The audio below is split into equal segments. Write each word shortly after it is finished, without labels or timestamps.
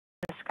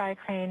the sky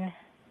crane,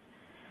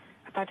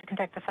 about to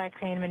conduct the sky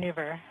crane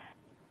maneuver.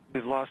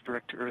 We've lost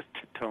direct-to-earth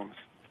tones.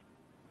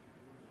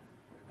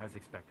 As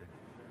expected.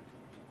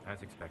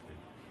 As expected.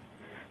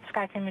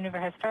 Sky crane maneuver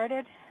has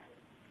started.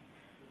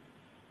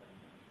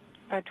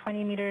 About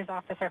 20 meters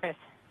off the surface.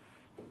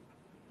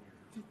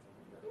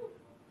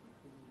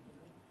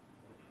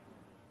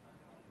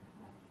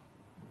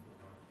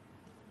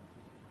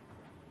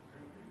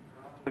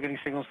 We're getting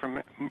signals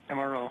from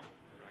MRO.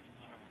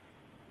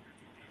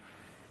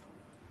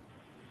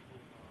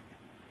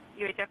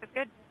 UHF is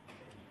good.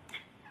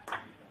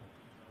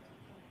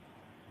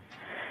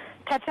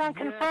 Touchdown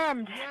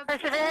confirmed.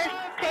 Perseverance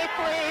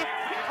safely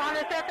on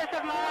the surface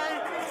of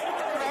Mars,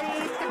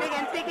 ready to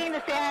begin seeking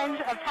the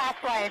sands of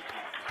past life.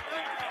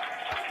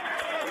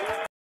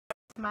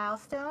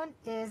 Milestone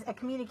is a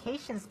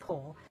communications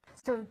pole.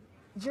 So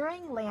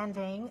during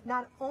landing,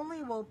 not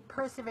only will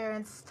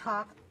Perseverance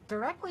talk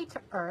directly to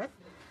Earth,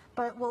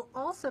 but we'll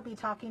also be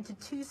talking to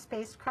two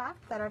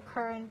spacecraft that are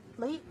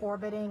currently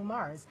orbiting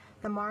Mars,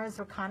 the Mars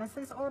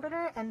Reconnaissance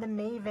Orbiter and the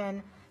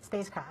MAVEN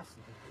spacecraft.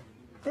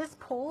 This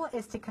poll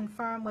is to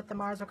confirm with the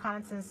Mars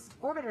Reconnaissance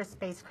Orbiter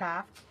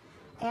spacecraft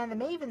and the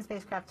MAVEN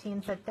spacecraft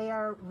teams that they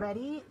are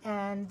ready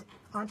and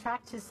on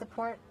track to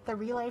support the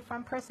relay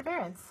from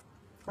Perseverance.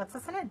 Let's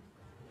listen in.